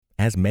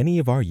As many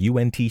of our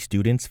UNT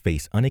students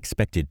face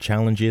unexpected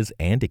challenges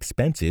and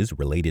expenses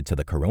related to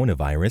the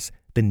coronavirus,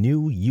 the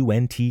new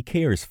UNT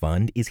Cares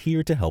Fund is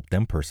here to help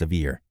them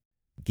persevere.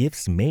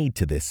 Gifts made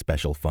to this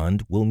special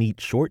fund will meet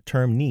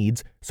short-term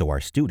needs so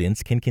our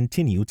students can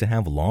continue to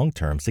have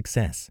long-term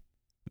success.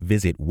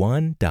 Visit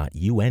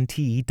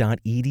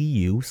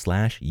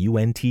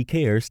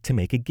one.unt.edu/UNTcares to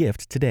make a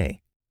gift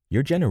today.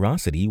 Your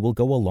generosity will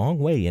go a long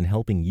way in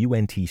helping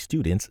UNT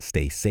students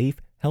stay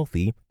safe,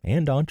 healthy,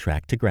 and on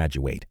track to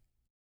graduate.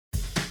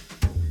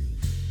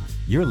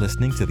 You're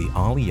listening to the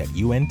Ollie at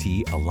UNT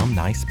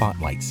Alumni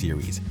Spotlight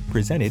Series,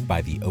 presented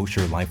by the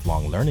Osher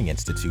Lifelong Learning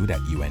Institute at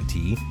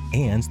UNT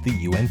and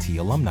the UNT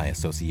Alumni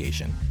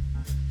Association.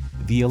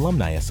 The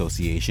Alumni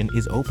Association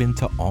is open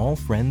to all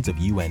friends of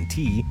UNT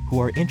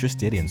who are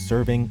interested in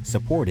serving,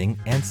 supporting,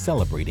 and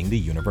celebrating the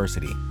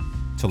university.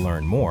 To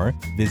learn more,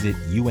 visit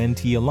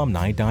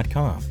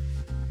untalumni.com.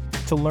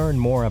 To learn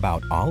more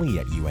about Ollie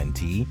at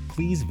UNT,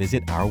 please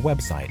visit our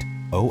website,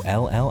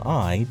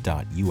 olli.unt.edu.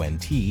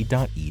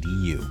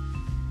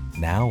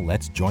 Now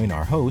let's join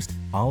our host,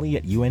 Ollie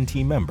at UNT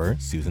member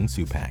Susan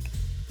Supak.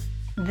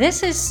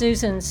 This is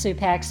Susan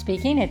Supak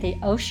speaking at the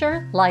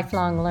Osher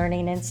Lifelong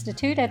Learning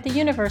Institute at the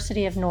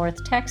University of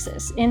North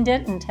Texas in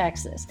Denton,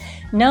 Texas,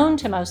 known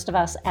to most of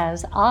us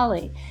as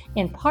Ollie.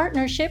 In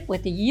partnership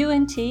with the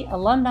UNT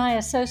Alumni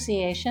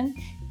Association,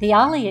 the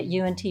Ollie at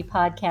UNT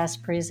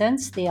podcast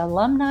presents the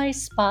Alumni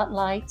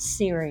Spotlight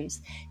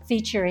Series,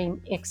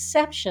 featuring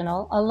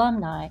exceptional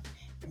alumni.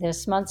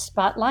 This month's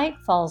spotlight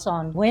falls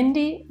on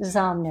Wendy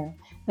Zomner,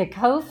 the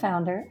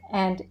co-founder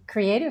and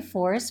creative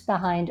force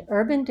behind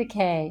Urban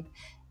Decay.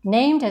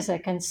 Named as a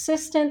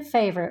consistent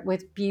favorite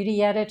with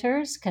beauty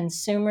editors,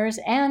 consumers,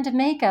 and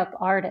makeup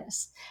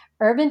artists,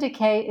 Urban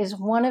Decay is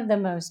one of the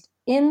most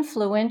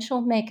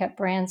influential makeup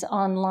brands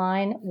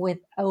online with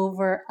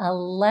over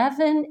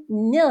 11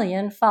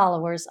 million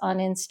followers on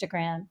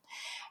Instagram.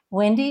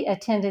 Wendy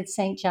attended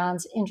St.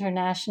 John's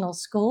International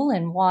School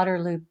in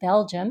Waterloo,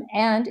 Belgium,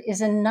 and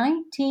is a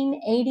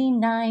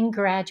 1989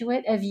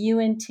 graduate of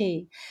UNT,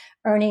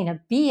 earning a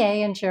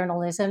BA in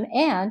journalism,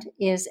 and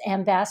is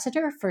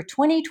ambassador for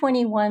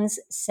 2021's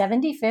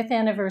 75th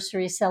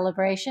anniversary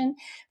celebration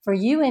for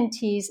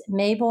UNT's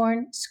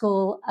Mayborn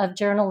School of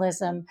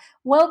Journalism.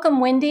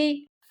 Welcome,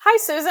 Wendy. Hi,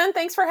 Susan.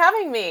 Thanks for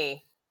having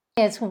me.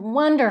 It's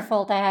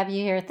wonderful to have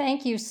you here.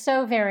 Thank you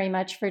so very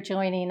much for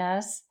joining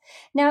us.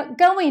 Now,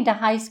 going to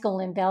high school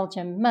in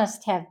Belgium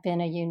must have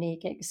been a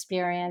unique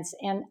experience,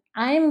 and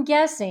I'm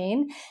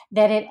guessing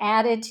that it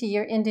added to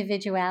your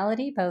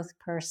individuality, both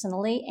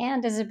personally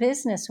and as a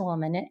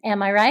businesswoman.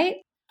 Am I right?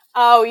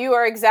 Oh, you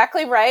are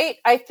exactly right.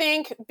 I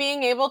think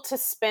being able to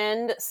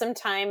spend some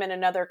time in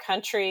another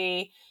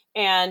country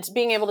and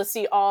being able to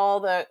see all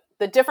the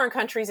different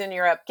countries in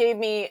Europe gave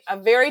me a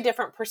very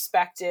different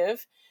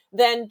perspective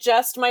than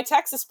just my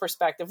Texas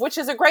perspective, which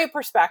is a great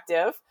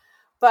perspective.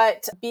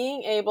 But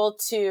being able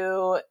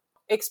to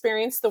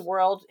experience the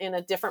world in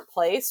a different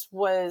place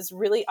was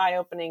really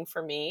eye-opening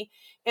for me.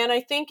 And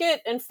I think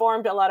it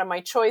informed a lot of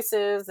my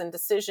choices and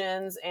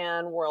decisions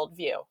and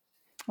worldview.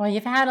 Well,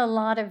 you've had a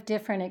lot of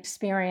different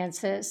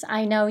experiences.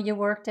 I know you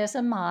worked as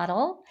a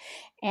model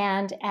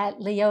and at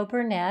Leo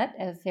Burnett,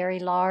 a very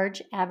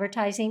large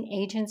advertising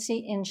agency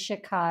in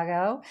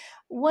Chicago.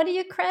 What do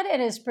you credit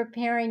as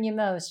preparing you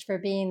most for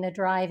being the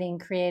driving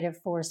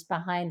creative force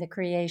behind the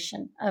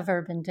creation of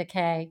Urban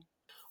Decay?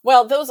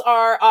 Well, those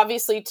are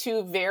obviously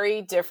two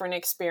very different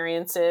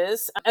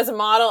experiences. As a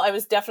model, I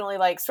was definitely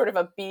like sort of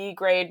a B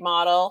grade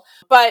model,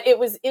 but it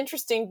was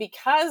interesting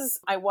because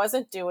I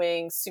wasn't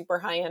doing super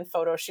high-end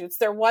photo shoots.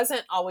 There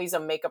wasn't always a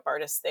makeup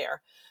artist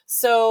there.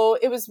 So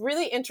it was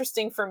really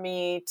interesting for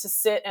me to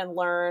sit and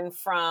learn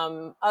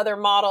from other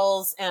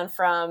models and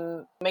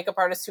from makeup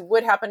artists who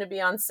would happen to be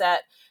on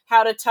set,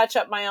 how to touch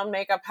up my own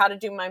makeup, how to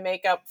do my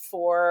makeup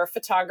for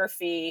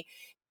photography.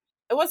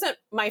 It wasn't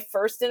my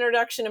first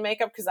introduction to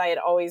makeup because I had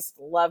always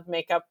loved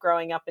makeup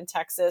growing up in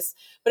Texas,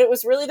 but it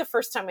was really the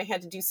first time I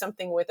had to do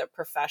something with it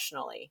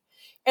professionally.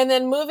 And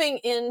then moving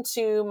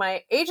into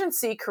my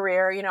agency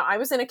career, I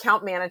was in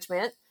account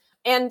management,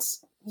 and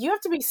you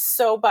have to be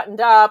so buttoned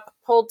up,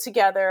 pulled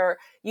together.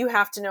 You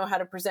have to know how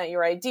to present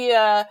your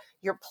idea,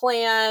 your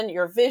plan,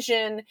 your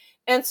vision.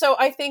 And so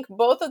I think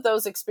both of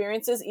those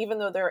experiences, even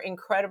though they're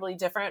incredibly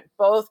different,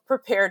 both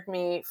prepared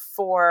me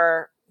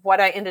for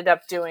what I ended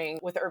up doing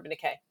with Urban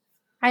Decay.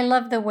 I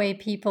love the way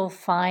people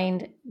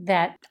find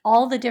that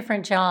all the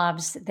different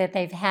jobs that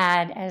they've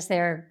had as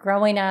they're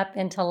growing up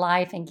into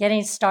life and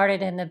getting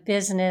started in the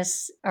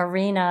business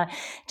arena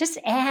just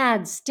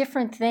adds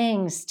different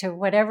things to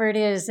whatever it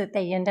is that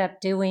they end up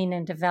doing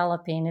and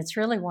developing. It's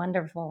really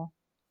wonderful.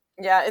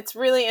 Yeah, it's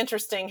really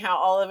interesting how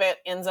all of it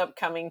ends up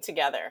coming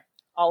together,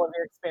 all of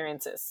your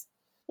experiences.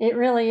 It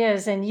really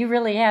is. And you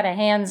really had a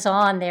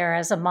hands-on there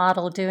as a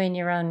model doing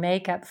your own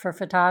makeup for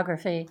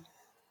photography.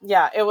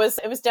 Yeah, it was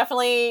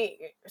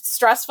definitely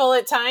stressful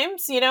at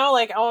times,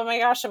 like, oh my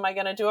gosh, am I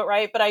going to do it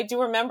right? But I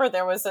do remember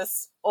there was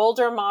this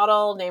older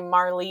model named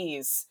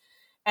Marlise,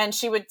 and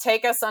she would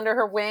take us under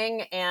her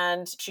wing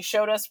and she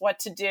showed us what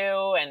to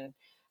do and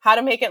how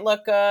to make it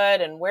look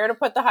good and where to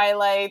put the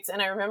highlights.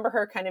 And I remember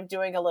her kind of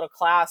doing a little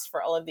class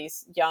for all of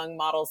these young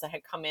models that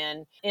had come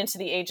into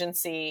the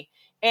agency.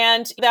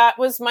 And that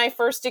was my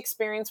first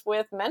experience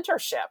with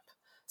mentorship.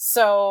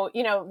 So,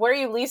 where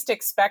you least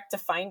expect to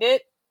find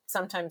it,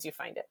 sometimes you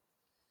find it.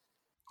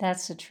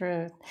 That's the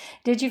truth.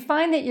 Did you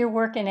find that your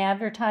work in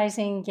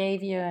advertising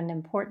gave you an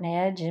important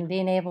edge in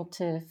being able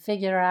to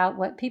figure out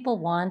what people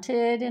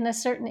wanted in a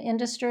certain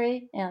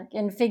industry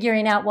and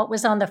figuring out what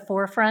was on the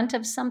forefront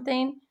of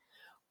something?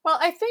 Well,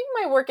 I think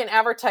my work in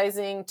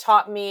advertising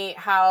taught me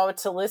how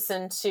to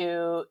listen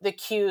to the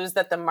cues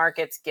that the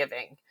market's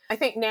giving. I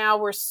think now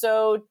we're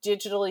so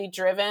digitally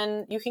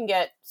driven. You can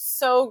get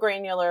so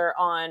granular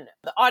on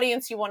the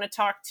audience you want to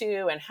talk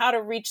to and how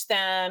to reach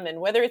them and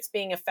whether it's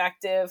being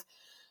effective.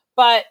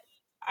 But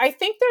I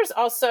think there's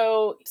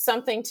also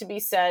something to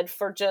be said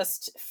for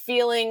just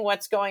feeling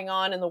what's going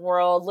on in the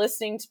world,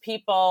 listening to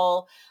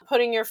people,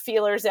 putting your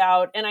feelers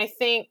out. And I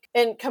think,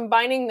 and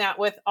combining that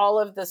with all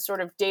of the sort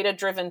of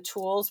data-driven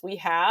tools we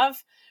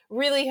have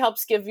really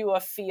helps give you a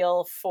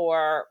feel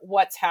for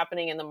what's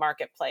happening in the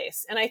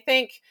marketplace. And I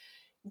think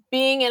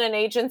being in an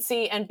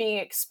agency and being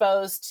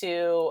exposed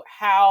to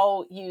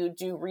how you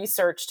do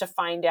research to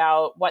find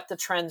out what the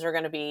trends are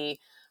going to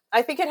be,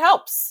 I think it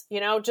helps,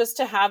 just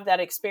to have that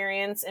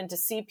experience and to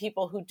see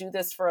people who do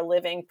this for a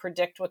living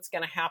predict what's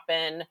going to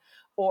happen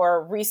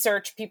or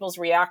research people's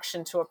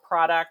reaction to a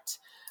product.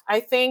 I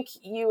think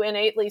you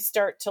innately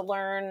start to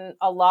learn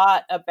a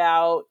lot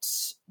about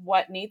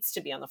what needs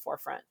to be on the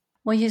forefront.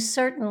 Well, you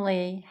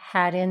certainly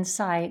had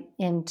insight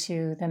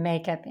into the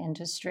makeup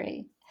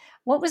industry.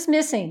 What was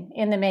missing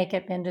in the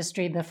makeup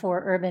industry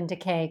before Urban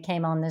Decay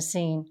came on the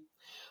scene?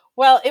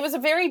 Well, it was a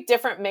very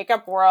different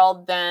makeup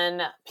world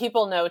than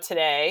people know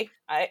today.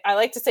 I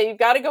like to say you've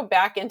got to go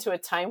back into a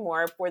time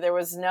warp where there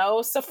was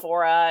no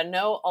Sephora,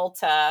 no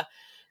Ulta.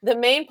 The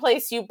main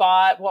place you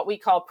bought what we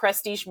call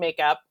prestige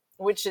makeup,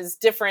 which is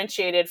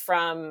differentiated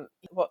from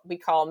what we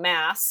call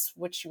mass,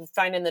 which you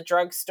find in the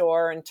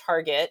drugstore and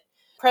Target.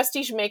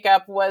 Prestige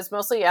makeup was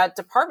mostly at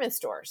department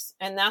stores,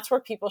 and that's where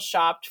people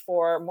shopped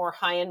for more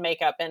high-end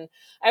makeup. And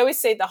I always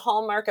say the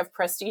hallmark of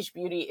prestige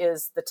beauty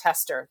is the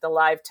tester, the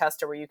live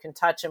tester where you can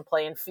touch and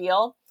play and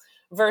feel,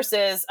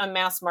 versus a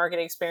mass market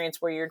experience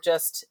where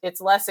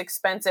it's less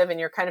expensive and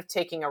you're kind of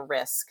taking a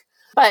risk.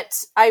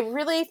 But I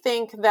really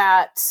think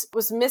that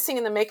was missing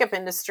in the makeup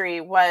industry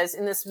was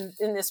in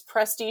this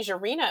prestige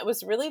arena. It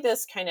was really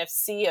this kind of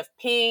sea of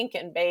pink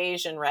and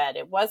beige and red.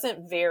 It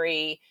wasn't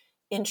very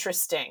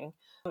interesting.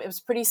 It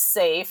was pretty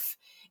safe.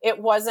 It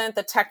wasn't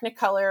the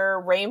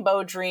Technicolor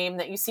rainbow dream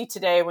that you see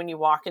today when you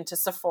walk into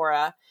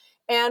Sephora.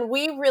 And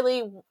we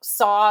really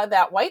saw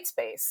that white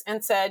space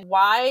and said,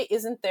 why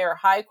isn't there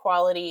high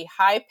quality,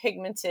 high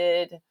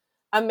pigmented,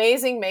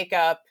 amazing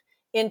makeup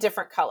in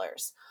different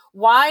colors?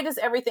 Why does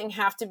everything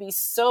have to be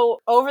so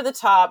over the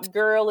top,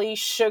 girly,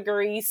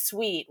 sugary,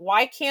 sweet?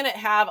 Why can't it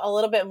have a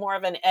little bit more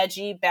of an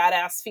edgy,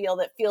 badass feel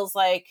that feels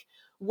like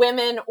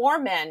women or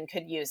men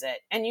could use it?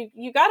 And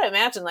you got to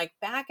imagine, like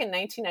back in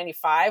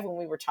 1995 when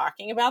we were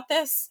talking about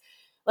this,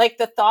 like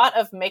the thought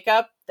of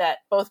makeup that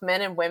both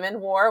men and women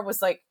wore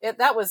was like,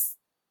 that was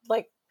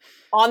like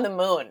on the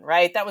moon,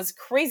 right? That was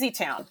crazy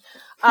town.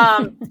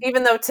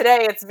 Even though today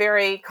it's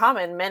very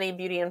common, many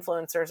beauty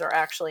influencers are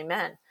actually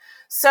men.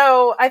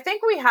 So I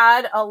think we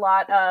had a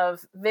lot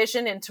of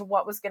vision into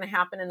what was going to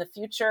happen in the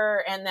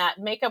future, and that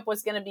makeup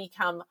was going to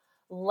become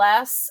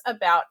less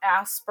about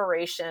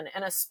aspiration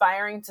and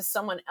aspiring to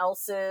someone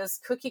else's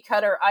cookie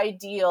cutter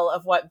ideal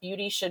of what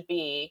beauty should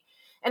be.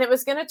 And it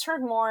was going to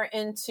turn more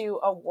into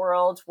a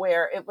world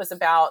where it was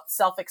about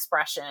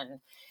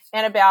self-expression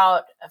and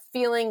about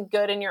feeling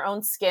good in your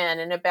own skin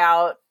and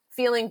about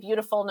feeling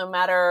beautiful no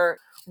matter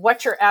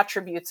what your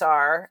attributes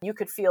are. You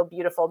could feel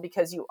beautiful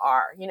because you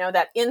are,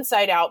 that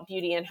inside out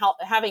beauty, and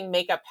having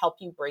makeup help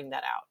you bring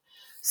that out.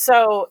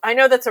 So I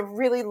know that's a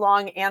really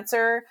long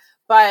answer,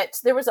 but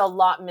there was a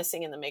lot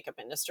missing in the makeup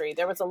industry.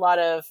 There was a lot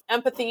of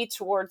empathy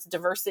towards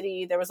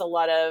diversity.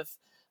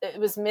 It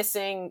was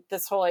missing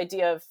this whole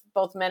idea of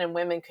both men and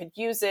women could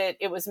use it.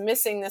 It was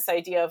missing this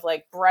idea of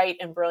like bright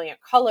and brilliant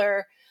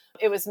color.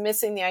 It was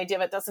missing the idea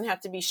of it doesn't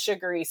have to be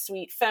sugary,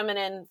 sweet,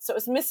 feminine. So it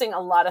was missing a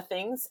lot of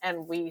things,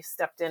 and we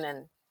stepped in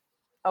and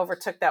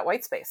overtook that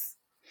white space.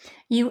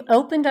 You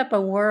opened up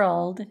a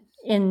world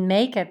in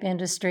makeup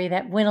industry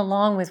that went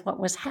along with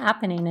what was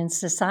happening in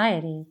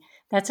society.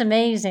 That's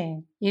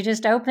amazing. You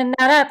just opened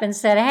that up and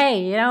said,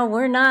 hey,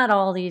 we're not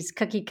all these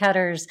cookie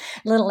cutters,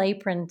 little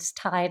aprons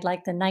tied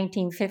like the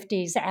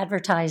 1950s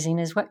advertising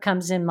is what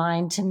comes in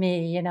mind to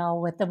me,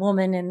 with the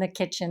woman in the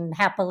kitchen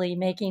happily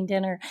making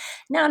dinner.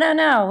 No,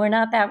 we're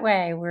not that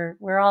way.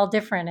 We're all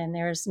different. And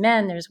there's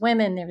men, there's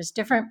women, there's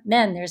different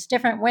men, there's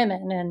different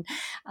women. And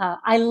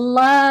I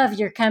love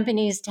your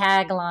company's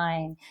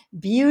tagline,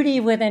 beauty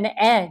with an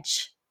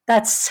edge.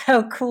 That's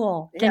so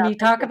cool. Can you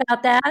talk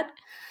about that?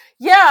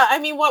 Yeah, I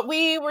mean, what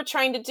we were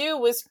trying to do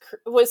was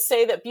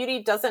say that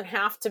beauty doesn't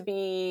have to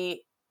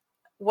be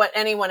what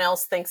anyone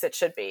else thinks it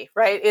should be,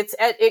 right?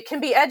 It can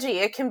be edgy,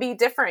 it can be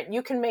different.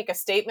 You can make a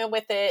statement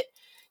with it.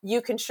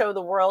 you can show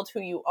the world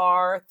who you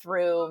are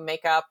through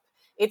makeup.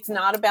 It's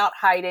not about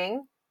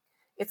hiding.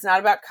 It's not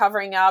about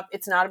covering up.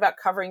 It's not about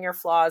covering your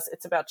flaws.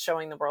 It's about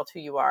showing the world who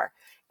you are.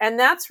 And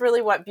that's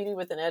really what Beauty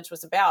with an Edge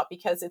was about,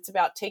 because it's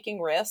about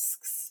taking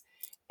risks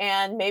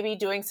and maybe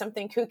doing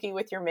something kooky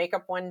with your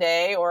makeup one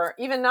day, or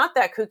even not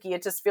that kooky.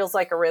 It just feels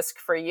like a risk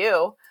for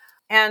you.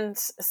 And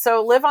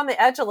so live on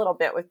the edge a little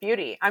bit with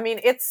beauty. I mean,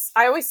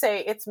 I always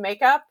say it's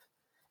makeup.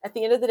 At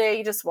the end of the day,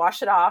 you just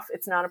wash it off.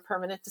 It's not a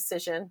permanent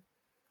decision.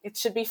 It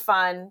should be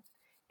fun,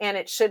 and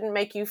it shouldn't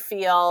make you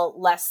feel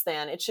less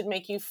than. It should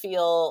make you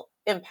feel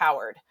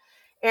empowered.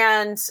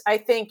 And I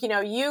think,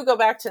 you go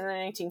back to the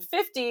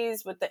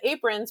 1950s with the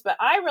aprons, but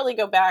I really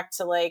go back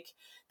to like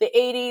the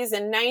 80s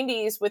and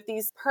 90s with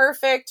these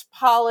perfect,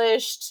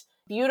 polished,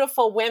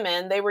 beautiful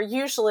women. They were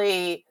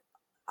usually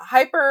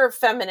hyper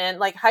feminine,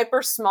 like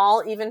hyper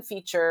small, even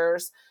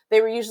features.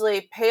 They were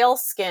usually pale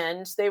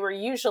skinned. They were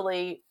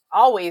usually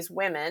always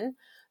women.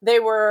 They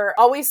were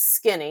always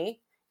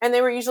skinny, and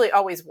they were usually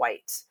always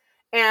white.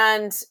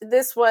 And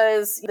this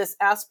was this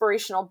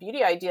aspirational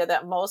beauty idea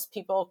that most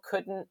people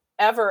couldn't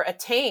ever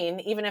attain,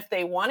 even if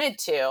they wanted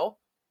to.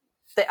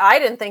 I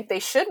didn't think they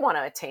should want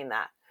to attain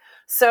that.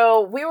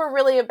 So we were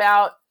really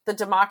about the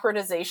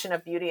democratization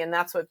of beauty, and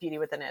that's what Beauty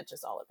with an Edge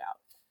is all about.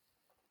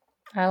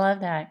 I love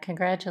that.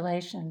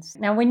 Congratulations.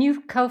 Now, when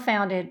you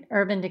co-founded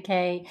Urban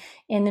Decay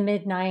in the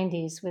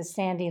mid-90s with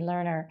Sandy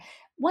Lerner,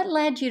 what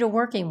led you to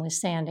working with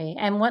Sandy,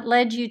 and what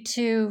led you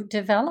to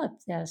develop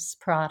this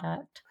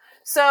product?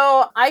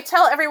 So I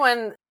tell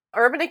everyone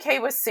Urban Decay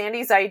was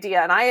Sandy's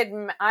idea, and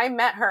I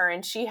met her,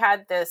 and she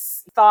had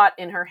this thought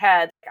in her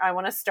head, I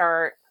want to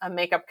start a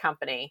makeup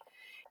company.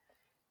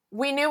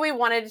 We knew we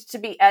wanted it to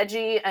be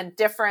edgy and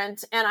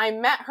different, and I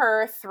met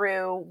her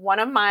through one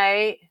of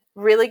my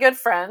really good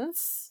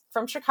friends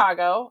from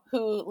Chicago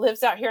who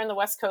lives out here on the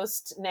West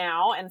Coast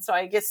now, and so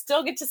I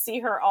still get to see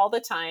her all the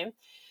time.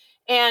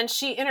 And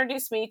she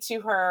introduced me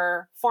to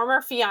her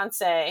former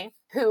fiance,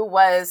 who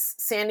was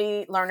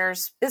Sandy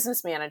Lerner's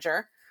business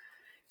manager.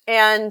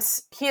 And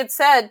he had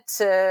said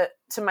to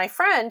my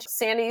friend,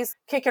 Sandy's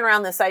kicking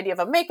around this idea of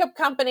a makeup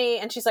company.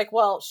 And she's like,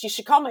 well, she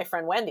should call my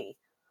friend Wendy.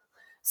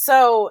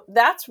 So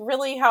that's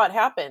really how it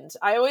happened.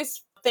 I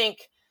always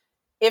think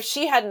if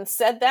she hadn't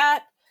said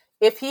that,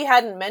 if he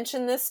hadn't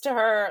mentioned this to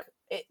her,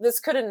 this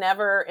could have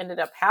never ended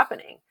up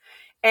happening.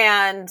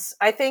 And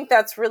I think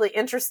that's really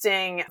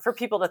interesting for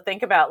people to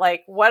think about,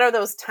 like, what are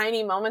those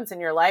tiny moments in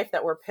your life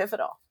that were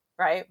pivotal,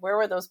 right? Where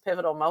were those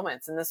pivotal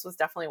moments? And this was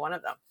definitely one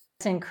of them.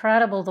 It's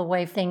incredible the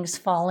way things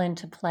fall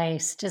into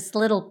place. Just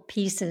little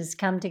pieces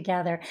come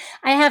together.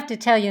 I have to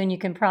tell you, and you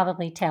can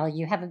probably tell,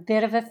 you have a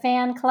bit of a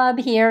fan club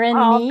here in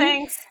me. Oh,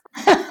 thanks.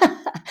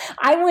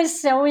 I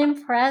was so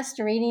impressed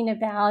reading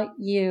about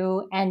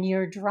you and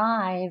your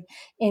drive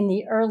in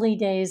the early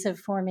days of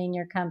forming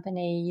your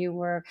company. You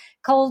were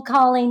cold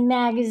calling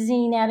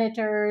magazine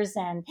editors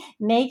and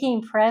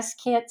making press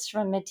kits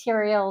from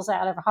materials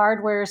out of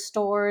hardware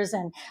stores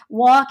and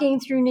walking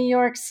through New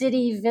York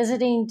City,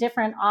 visiting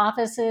different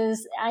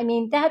offices. I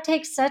mean, that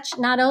takes such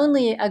not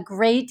only a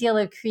great deal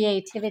of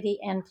creativity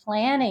and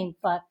planning,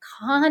 but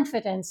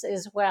confidence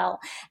as well.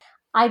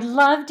 I'd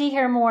love to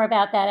hear more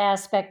about that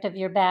aspect of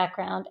your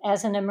background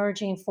as an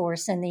emerging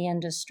force in the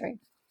industry.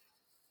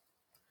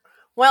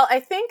 Well, I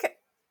think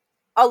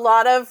a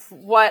lot of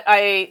what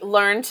I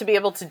learned to be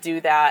able to do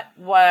that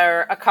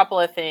were a couple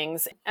of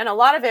things. And a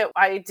lot of it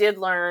I did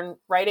learn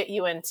right at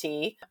UNT.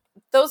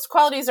 Those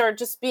qualities are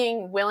just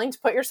being willing to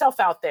put yourself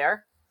out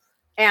there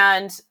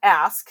and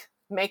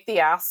make the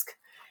ask,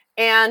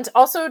 and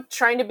also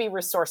trying to be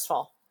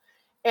resourceful.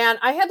 And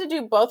I had to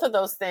do both of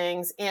those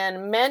things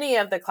in many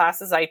of the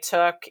classes I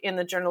took in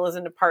the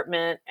journalism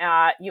department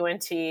at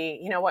UNT.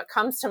 What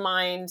comes to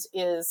mind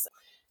is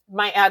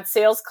my ad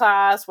sales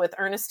class with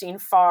Ernestine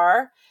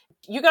Farr.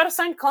 You got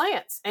assigned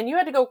clients, and you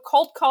had to go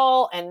cold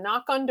call and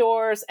knock on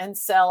doors and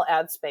sell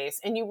ad space.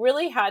 And you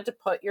really had to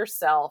put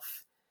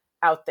yourself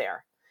out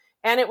there.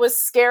 And it was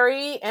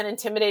scary and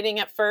intimidating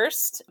at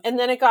first, and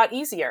then it got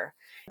easier.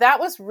 That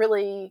was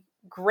really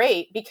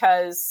great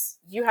because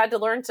you had to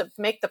learn to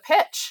make the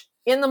pitch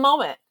in the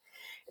moment.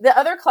 The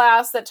other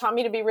class that taught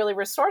me to be really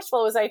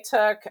resourceful was I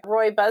took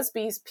Roy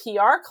Busby's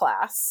PR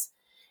class.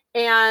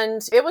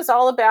 And it was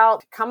all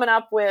about coming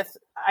up with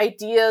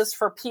ideas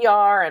for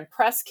PR and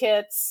press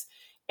kits.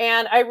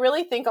 And I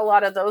really think a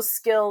lot of those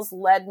skills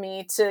led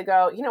me to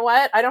go, you know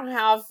what? I don't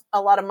have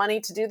a lot of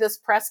money to do this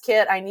press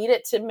kit. I need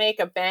it to make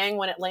a bang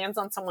when it lands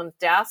on someone's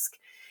desk.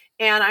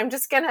 And I'm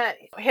just going to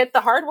hit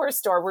the hardware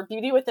store. We're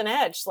Beauty with an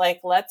Edge.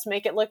 Like, let's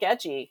make it look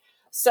edgy.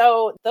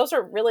 So those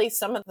are really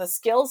some of the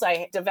skills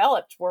I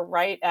developed were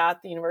right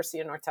at the University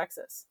of North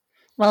Texas.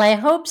 Well, I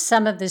hope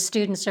some of the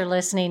students are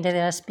listening to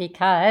this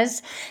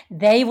because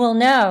they will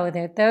know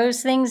that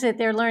those things that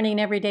they're learning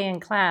every day in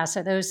class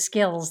are those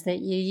skills that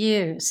you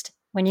used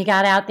when you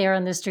got out there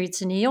on the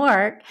streets of New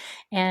York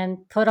and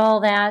put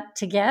all that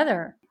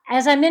together.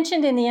 As I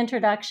mentioned in the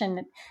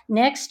introduction,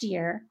 next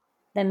year,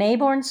 The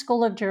Mayborn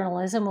School of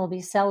Journalism will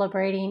be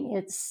celebrating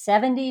its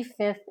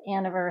 75th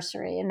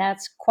anniversary, and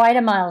that's quite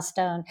a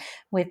milestone.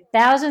 With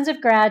thousands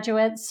of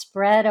graduates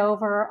spread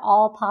over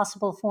all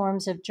possible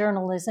forms of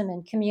journalism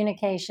and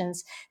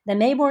communications, the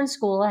Mayborn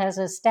School has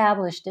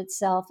established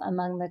itself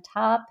among the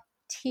top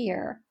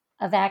tier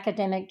of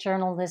academic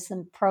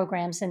journalism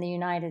programs in the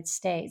United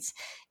States.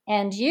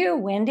 And you,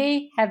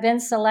 Wendy, have been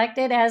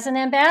selected as an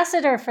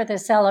ambassador for the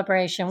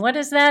celebration. What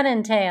does that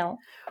entail?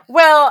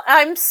 Well,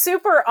 I'm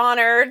super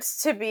honored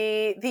to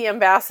be the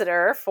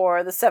ambassador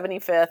for the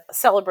 75th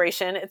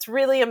celebration. It's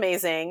really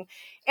amazing.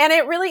 And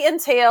it really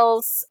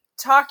entails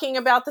talking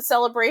about the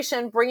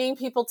celebration, bringing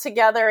people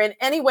together in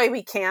any way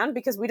we can,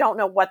 because we don't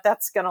know what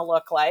that's going to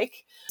look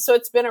like. So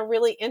it's been a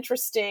really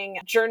interesting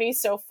journey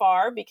so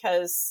far,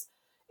 because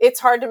it's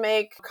hard to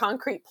make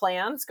concrete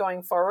plans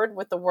going forward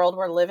with the world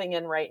we're living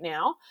in right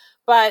now.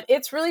 But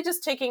it's really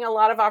just taking a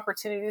lot of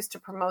opportunities to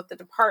promote the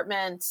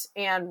department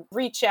and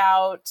reach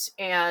out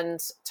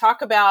and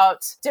talk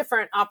about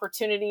different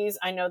opportunities.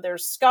 I know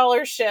there's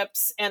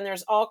scholarships and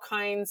there's all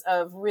kinds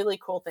of really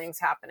cool things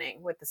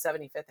happening with the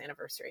 75th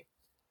anniversary.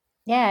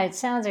 Yeah, it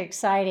sounds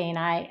exciting.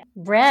 I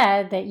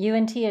read that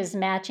UNT is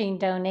matching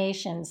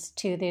donations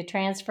to the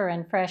Transfer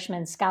and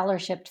Freshman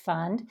Scholarship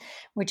Fund,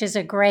 which is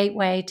a great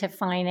way to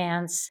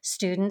finance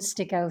students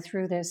to go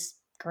through this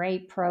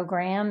great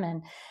program.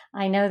 And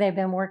I know they've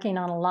been working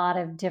on a lot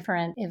of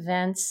different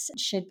events. It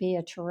should be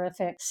a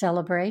terrific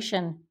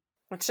celebration.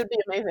 It should be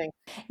amazing.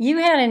 You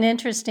had an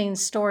interesting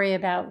story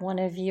about one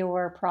of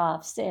your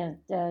profs in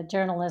the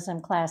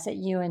journalism class at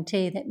UNT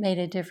that made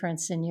a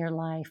difference in your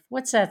life.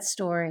 What's that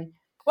story?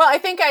 Well, I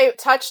think I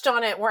touched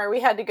on it where we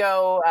had to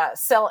go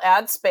sell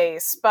ad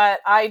space,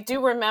 but I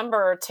do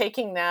remember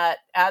taking that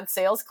ad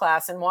sales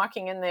class and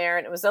walking in there,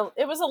 and it was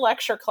a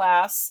lecture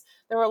class.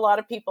 There were a lot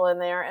of people in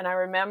there, and I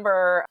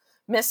remember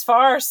Miss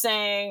Farr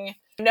saying,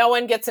 "No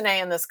one gets an A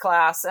in this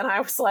class," and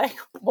I was like,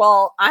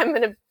 "Well, I'm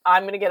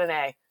gonna get an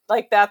A.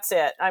 Like, that's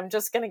it. I'm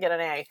just gonna get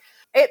an A."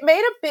 It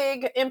made a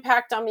big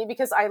impact on me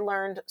because I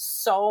learned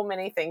so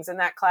many things in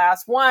that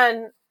class.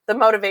 One, the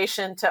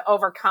motivation to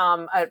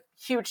overcome a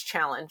huge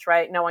challenge,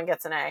 right? No one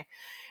gets an A.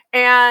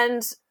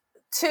 And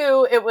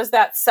two, it was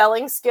that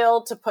selling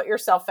skill to put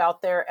yourself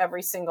out there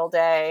every single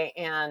day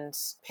and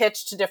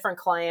pitch to different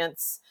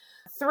clients.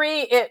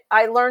 Three,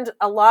 I learned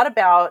a lot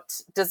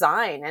about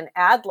design and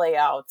ad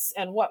layouts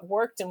and what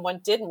worked and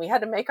what didn't. We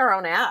had to make our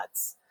own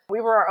ads. We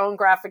were our own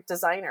graphic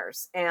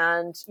designers,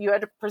 and you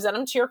had to present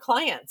them to your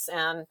clients.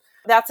 And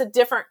that's a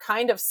different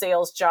kind of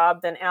sales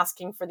job than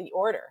asking for the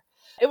order.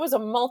 It was a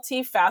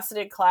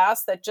multifaceted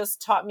class that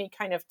just taught me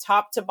kind of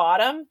top to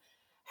bottom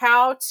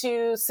how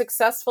to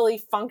successfully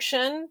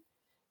function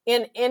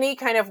in any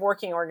kind of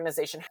working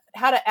organization,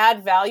 how to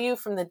add value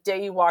from the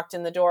day you walked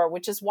in the door,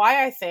 which is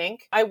why I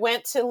think I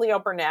went to Leo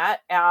Burnett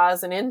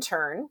as an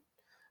intern,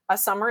 a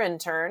summer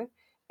intern,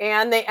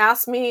 and they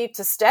asked me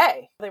to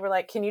stay. They were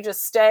like, "Can you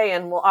just stay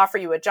and we'll offer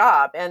you a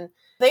job?" And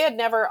they had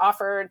never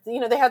offered,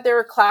 they had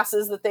their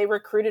classes that they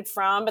recruited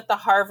from at the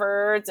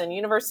Harvards and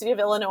University of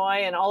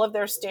Illinois and all of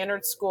their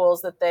standard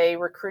schools that they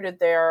recruited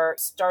their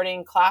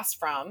starting class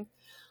from,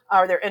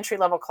 or their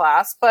entry-level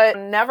class, but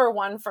never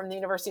one from the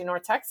University of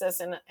North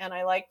Texas. And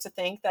I like to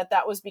think that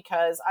that was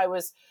because I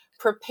was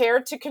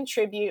prepared to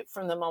contribute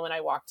from the moment I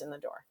walked in the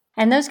door.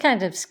 And those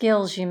kinds of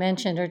skills you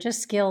mentioned are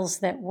just skills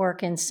that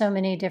work in so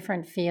many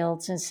different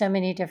fields and so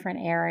many different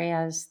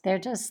areas. They're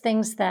just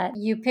things that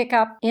you pick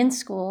up in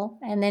school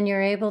and then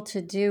you're able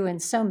to do in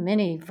so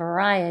many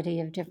variety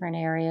of different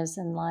areas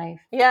in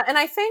life. Yeah, and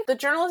I think the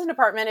journalism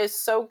department is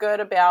so good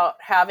about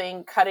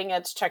having cutting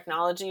edge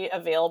technology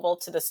available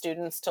to the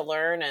students to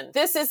learn. And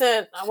this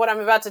isn't, what I'm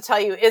about to tell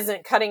you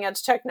isn't cutting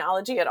edge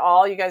technology at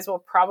all. You guys will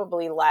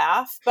probably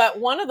laugh. But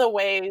one of the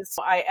ways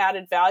I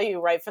added value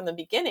right from the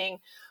beginning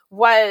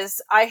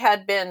was I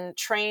had been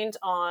trained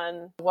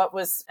on what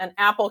was an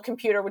Apple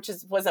computer, which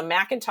was a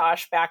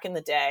Macintosh back in the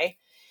day.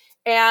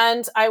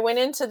 And I went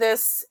into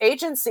this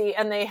agency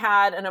and they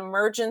had an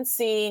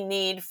emergency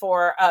need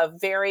for a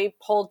very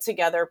pulled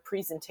together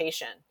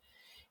presentation.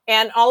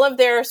 And all of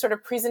their sort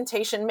of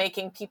presentation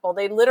making people,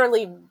 they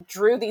literally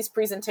drew these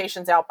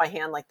presentations out by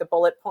hand, like the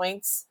bullet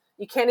points.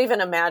 You can't even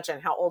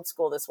imagine how old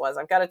school this was.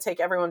 I've got to take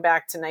everyone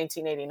back to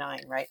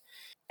 1989, right?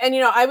 And,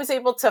 I was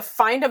able to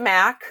find a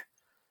Mac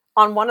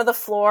on one of the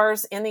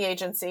floors in the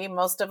agency.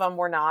 Most of them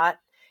were not.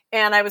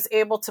 And I was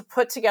able to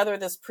put together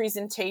this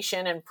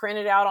presentation and print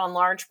it out on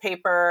large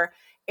paper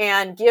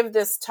and give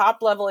this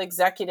top level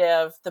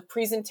executive the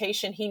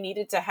presentation he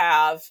needed to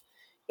have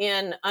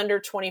in under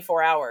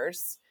 24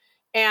 hours.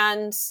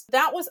 And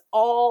that was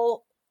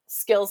all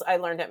skills I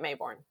learned at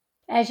Mayborn.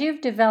 As you've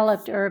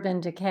developed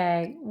Urban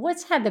Decay,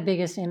 what's had the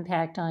biggest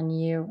impact on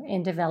you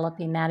in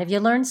developing that? Have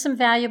you learned some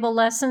valuable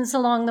lessons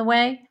along the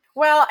way?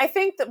 Well, I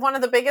think that one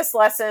of the biggest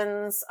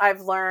lessons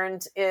I've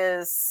learned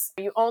is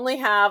you only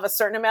have a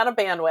certain amount of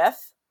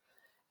bandwidth,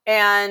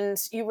 and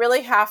you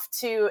really have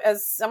to,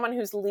 as someone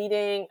who's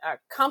leading a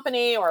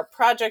company or a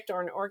project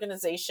or an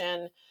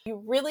organization,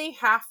 you really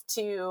have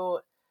to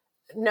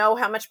know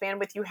how much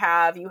bandwidth you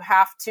have. You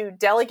have to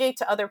delegate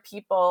to other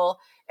people.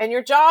 And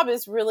your job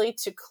is really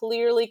to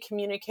clearly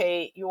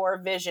communicate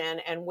your vision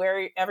and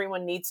where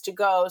everyone needs to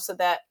go so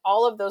that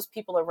all of those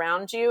people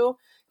around you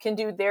can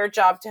do their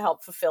job to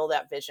help fulfill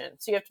that vision.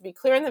 So you have to be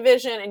clear in the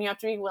vision and you have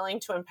to be willing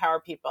to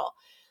empower people.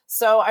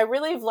 So I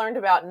really have learned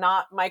about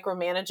not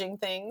micromanaging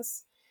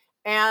things.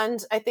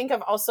 And I think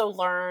I've also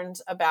learned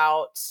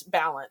about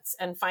balance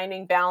and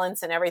finding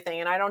balance in everything.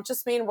 And I don't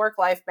just mean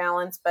work-life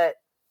balance, but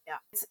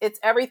it's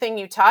everything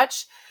you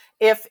touch.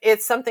 If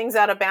something's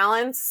out of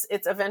balance,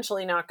 it's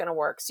eventually not going to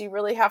work. So you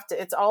really have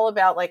to, it's all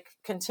about like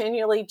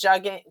continually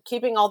juggling,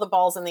 keeping all the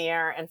balls in the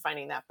air and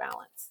finding that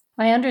balance.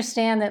 I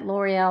understand that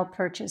L'Oreal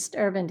purchased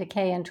Urban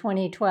Decay in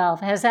 2012.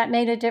 Has that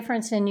made a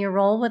difference in your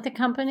role with the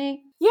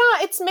company? Yeah,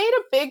 it's made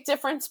a big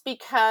difference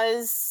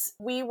because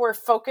we were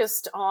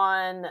focused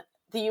on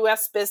the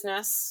US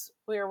business.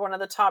 We were one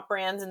of the top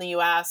brands in the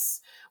US.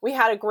 We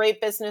had a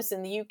great business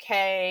in the UK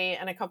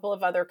and a couple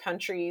of other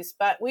countries,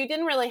 but we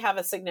didn't really have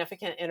a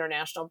significant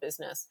international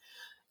business.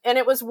 And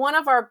it was one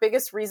of our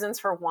biggest reasons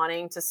for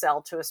wanting to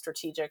sell to a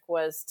strategic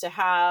was to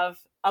have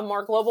a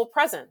more global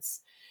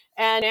presence.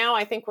 And now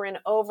I think we're in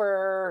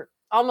over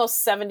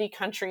almost 70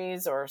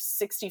 countries or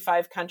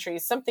 65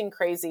 countries, something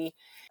crazy.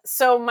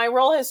 So my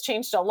role has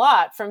changed a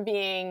lot from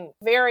being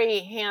very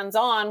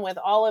hands-on with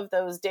all of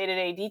those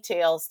day-to-day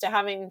details to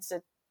having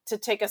to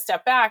take a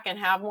step back and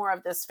have more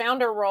of this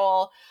founder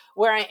role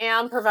where I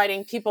am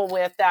providing people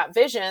with that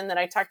vision that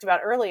I talked about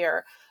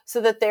earlier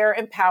so that they're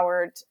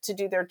empowered to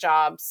do their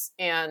jobs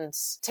and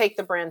take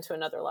the brand to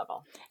another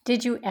level.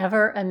 Did you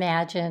ever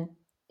imagine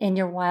in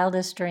your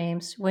wildest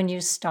dreams when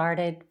you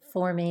started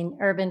forming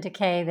Urban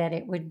Decay that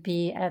it would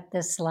be at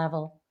this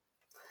level?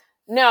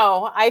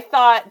 No, I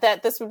thought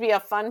that this would be a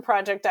fun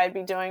project I'd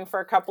be doing for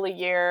a couple of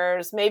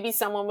years. Maybe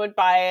someone would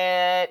buy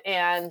it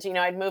and,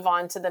 I'd move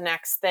on to the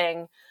next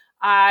thing.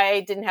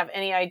 I didn't have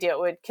any idea it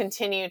would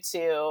continue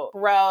to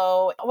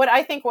grow. What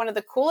I think one of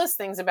the coolest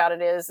things about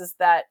it is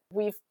that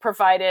we've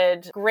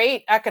provided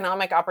great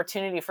economic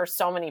opportunity for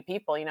so many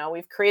people.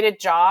 We've created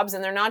jobs,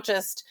 and they're not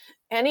just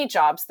any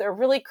jobs. They're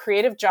really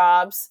creative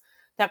jobs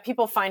that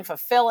people find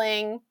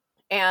fulfilling,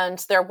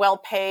 and they're well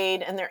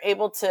paid, and they're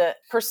able to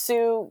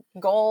pursue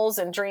goals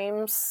and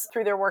dreams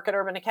through their work at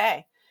Urban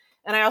Decay.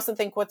 And I also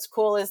think what's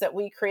cool is that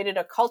we created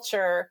a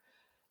culture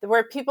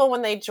where people,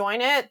 when they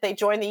join it, they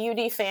join the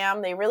UD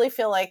fam, they really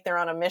feel like they're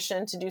on a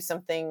mission to do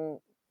something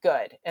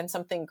good and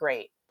something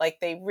great. Like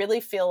they really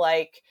feel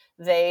like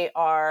they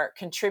are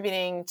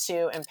contributing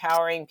to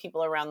empowering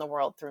people around the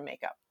world through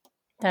makeup.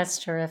 That's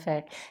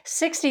terrific.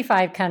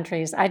 65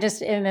 countries. I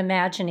just am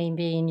imagining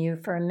being you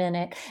for a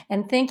minute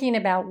and thinking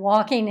about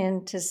walking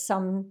into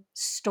some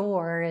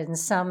store in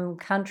some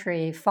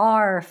country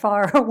far,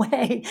 far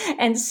away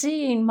and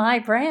seeing my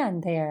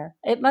brand there.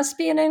 It must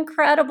be an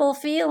incredible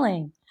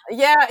feeling.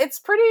 Yeah, it's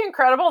pretty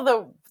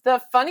incredible.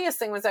 The funniest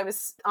thing was I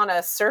was on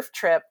a surf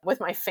trip with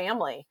my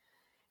family,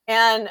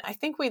 and I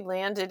think we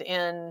landed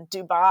in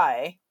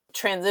Dubai,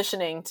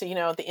 transitioning to,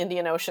 the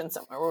Indian Ocean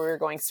somewhere where we were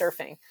going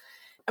surfing.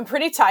 I'm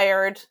pretty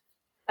tired.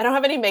 I don't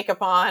have any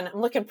makeup on.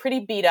 I'm looking pretty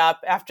beat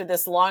up after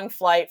this long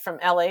flight from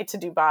LA to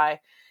Dubai.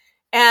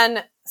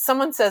 And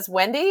someone says,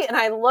 Wendy, and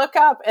I look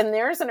up and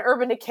there's an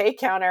Urban Decay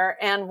counter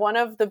and one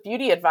of the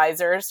beauty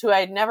advisors who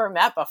I'd never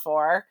met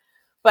before,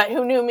 but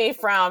who knew me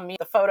from the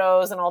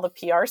photos and all the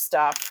PR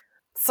stuff,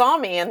 saw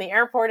me in the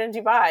airport in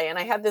Dubai. And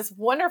I had this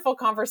wonderful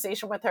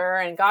conversation with her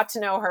and got to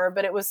know her.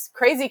 But it was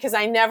crazy because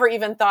I never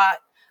even thought,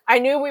 I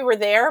knew we were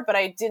there, but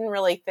I didn't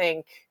really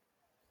think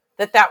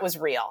that was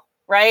real,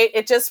 right?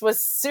 It just was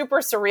super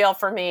surreal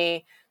for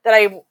me that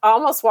I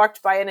almost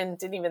walked by it and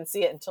didn't even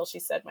see it until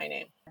she said my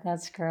name.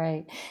 That's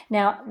great.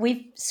 Now,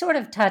 we've sort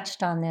of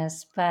touched on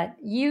this, but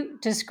you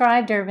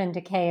described Urban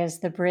Decay as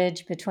the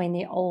bridge between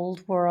the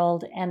old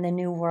world and the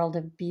new world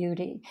of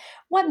beauty.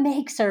 What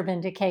makes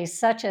Urban Decay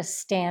such a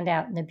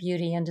standout in the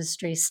beauty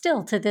industry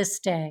still to this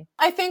day?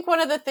 I think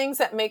one of the things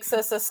that makes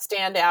us a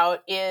standout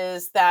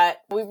is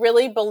that we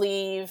really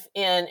believe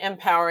in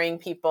empowering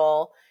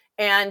people.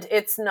 And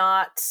it's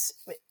not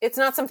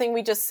something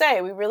we just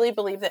say. We really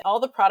believe that all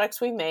the products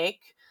we make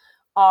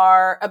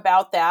are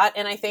about that.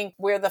 And I think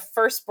we're the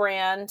first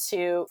brand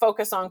to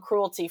focus on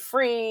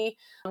cruelty-free.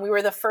 We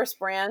were the first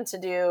brand to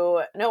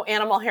do no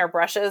animal hair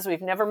brushes.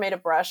 We've never made a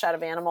brush out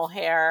of animal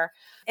hair.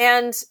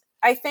 And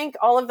I think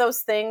all of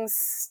those things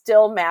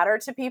still matter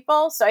to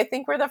people. So I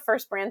think we're the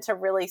first brand to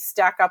really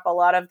stack up a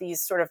lot of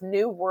these sort of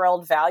new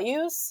world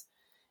values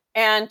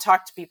and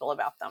talk to people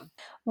about them.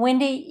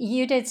 Wendy,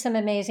 you did some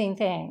amazing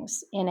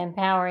things in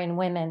empowering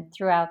women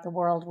throughout the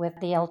world with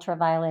the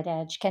Ultraviolet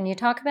Edge. Can you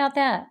talk about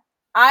that?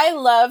 I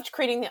loved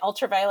creating the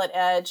Ultraviolet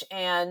Edge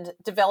and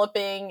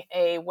developing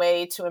a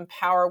way to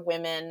empower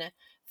women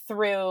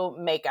through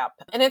makeup.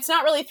 And it's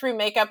not really through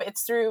makeup,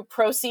 it's through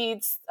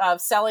proceeds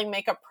of selling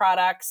makeup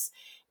products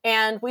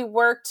And we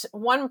worked,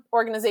 one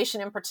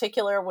organization in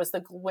particular was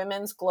the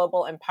Women's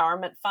Global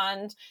Empowerment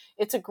Fund.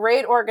 It's a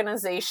great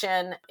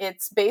organization.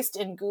 It's based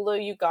in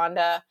Gulu,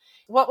 Uganda.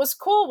 What was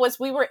cool was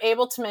we were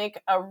able to make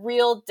a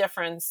real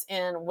difference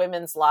in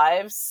women's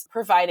lives,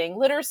 providing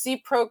literacy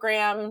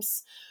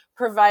programs,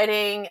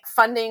 providing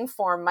funding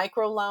for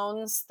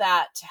microloans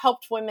that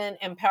helped women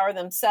empower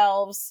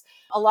themselves.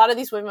 A lot of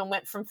these women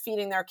went from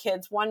feeding their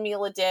kids 1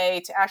 meal a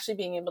day to actually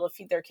being able to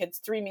feed their kids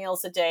 3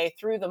 meals a day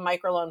through the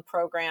microloan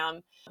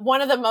program.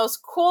 One of the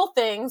most cool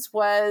things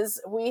was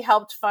we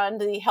helped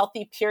fund the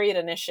Healthy Period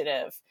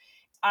Initiative.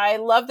 I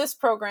love this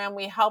program.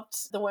 We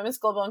helped the Women's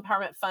Global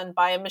Empowerment Fund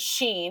buy a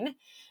machine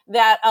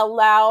that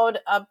allowed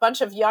a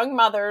bunch of young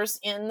mothers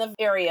in the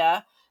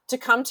area to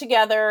come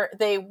together.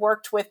 They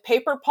worked with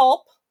paper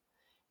pulp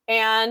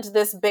and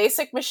this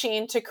basic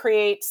machine to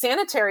create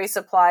sanitary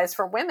supplies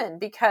for women,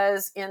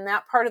 because in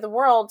that part of the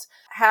world,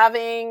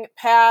 having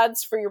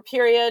pads for your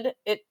period,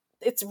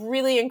 it's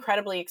really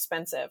incredibly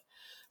expensive.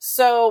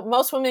 So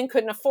most women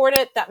couldn't afford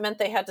it. That meant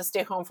they had to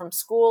stay home from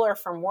school or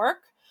from work,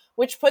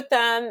 which put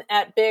them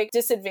at big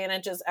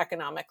disadvantages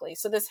economically.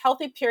 So this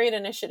Healthy Period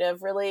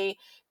Initiative really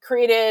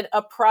created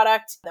a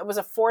product that was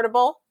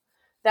affordable,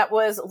 that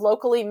was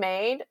locally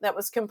made, that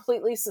was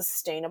completely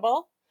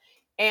sustainable,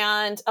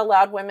 and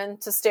allowed women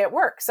to stay at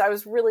work. So I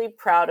was really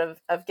proud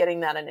of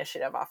getting that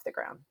initiative off the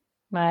ground.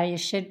 Well, you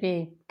should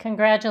be.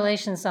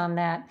 Congratulations on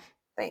that.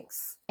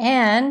 Thanks.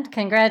 And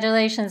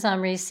congratulations on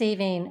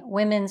receiving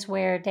Women's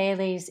Wear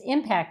Daily's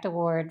Impact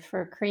Award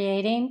for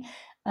creating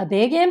a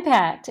big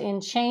impact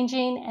in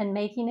changing and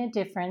making a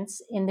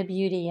difference in the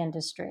beauty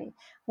industry.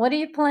 What are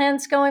your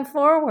plans going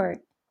forward?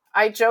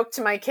 I joke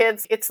to my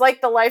kids, it's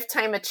like the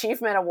Lifetime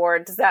Achievement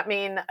Award. Does that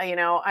mean,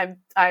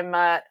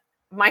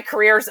 my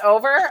career's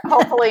over?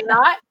 Hopefully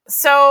not.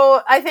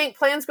 So I think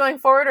plans going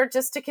forward are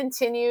just to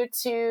continue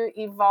to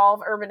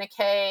evolve Urban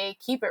Decay,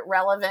 keep it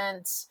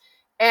relevant.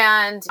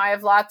 And I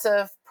have lots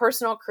of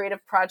personal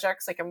creative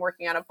projects, like I'm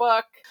working on a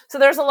book. So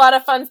there's a lot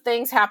of fun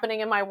things happening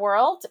in my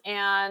world.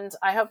 And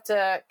I hope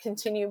to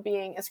continue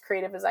being as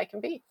creative as I can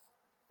be.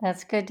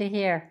 That's good to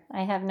hear.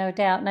 I have no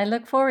doubt. And I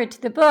look forward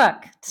to the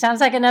book. Sounds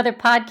like another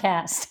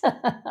podcast.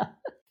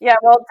 Yeah,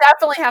 we'll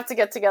definitely have to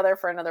get together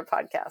for another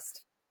podcast.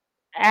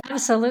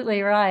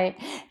 Absolutely right.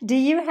 Do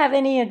you have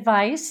any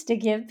advice to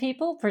give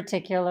people,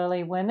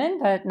 particularly women,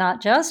 but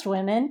not just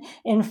women,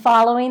 in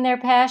following their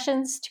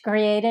passions to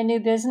create a new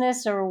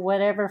business or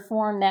whatever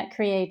form that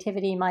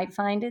creativity might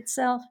find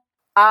itself?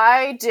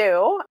 I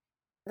do.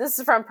 This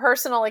is from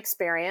personal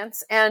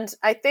experience. And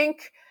I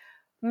think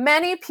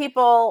many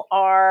people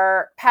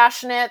are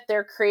passionate,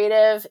 they're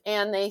creative,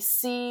 and they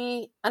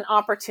see an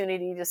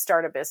opportunity to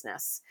start a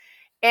business.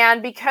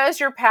 And because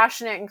you're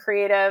passionate and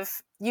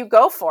creative, you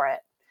go for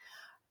it.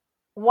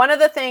 One of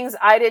the things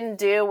I didn't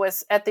do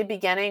was at the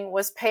beginning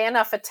was pay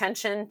enough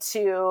attention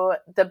to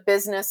the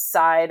business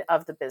side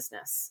of the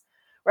business,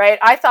 right?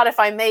 I thought if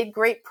I made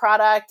great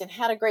product and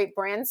had a great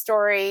brand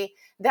story,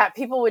 that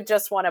people would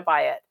just want to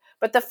buy it.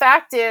 But the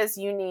fact is,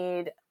 you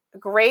need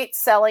great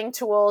selling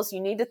tools. You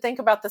need to think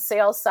about the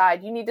sales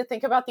side. You need to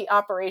think about the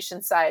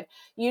operation side.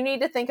 You need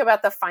to think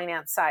about the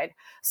finance side.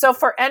 So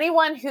for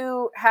anyone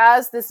who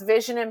has this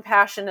vision and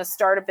passion to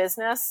start a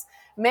business,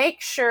 make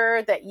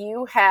sure that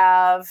you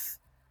have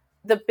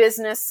the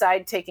business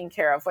side taken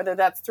care of, whether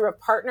that's through a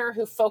partner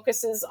who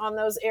focuses on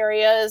those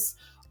areas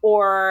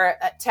or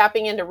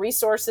tapping into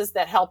resources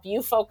that help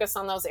you focus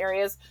on those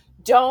areas.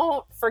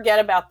 Don't forget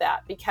about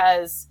that,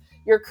 because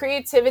your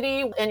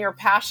creativity and your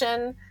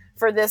passion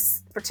for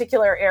this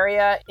particular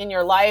area in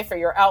your life or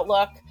your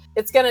outlook,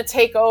 it's going to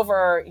take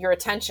over your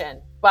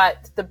attention,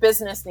 but the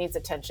business needs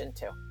attention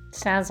too.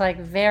 Sounds like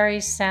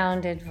very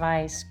sound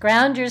advice.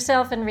 Ground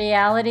yourself in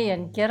reality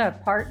and get a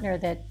partner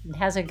that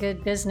has a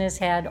good business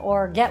head,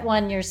 or get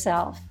one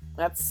yourself.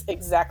 That's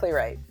exactly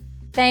right.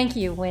 Thank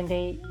you,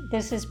 Wendy.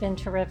 This has been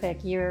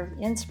terrific. You're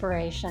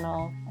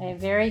inspirational,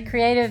 very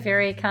creative,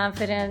 very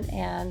confident,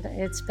 and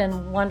it's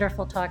been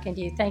wonderful talking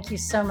to you. Thank you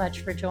so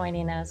much for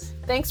joining us.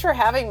 Thanks for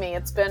having me.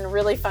 It's been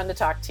really fun to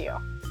talk to you.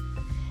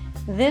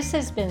 This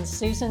has been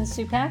Susan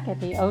Supak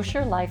at the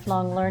Osher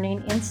Lifelong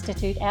Learning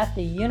Institute at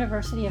the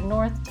University of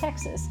North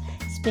Texas,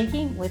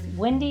 speaking with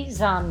Wendy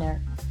Zomner.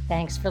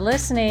 Thanks for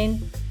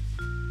listening.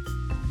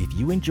 If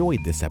you enjoyed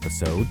this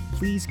episode,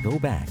 please go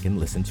back and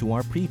listen to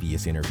our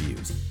previous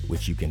interviews,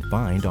 which you can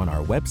find on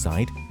our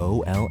website,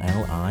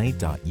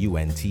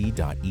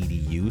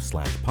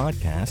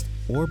 olli.unt.edu/podcast,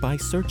 or by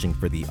searching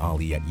for the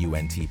Ollie at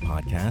UNT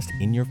podcast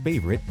in your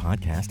favorite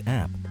podcast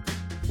app.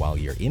 While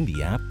you're in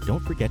the app, don't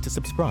forget to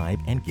subscribe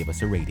and give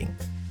us a rating.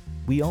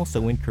 We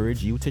also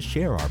encourage you to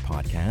share our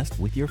podcast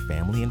with your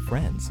family and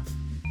friends.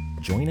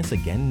 Join us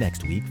again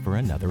next week for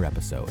another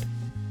episode.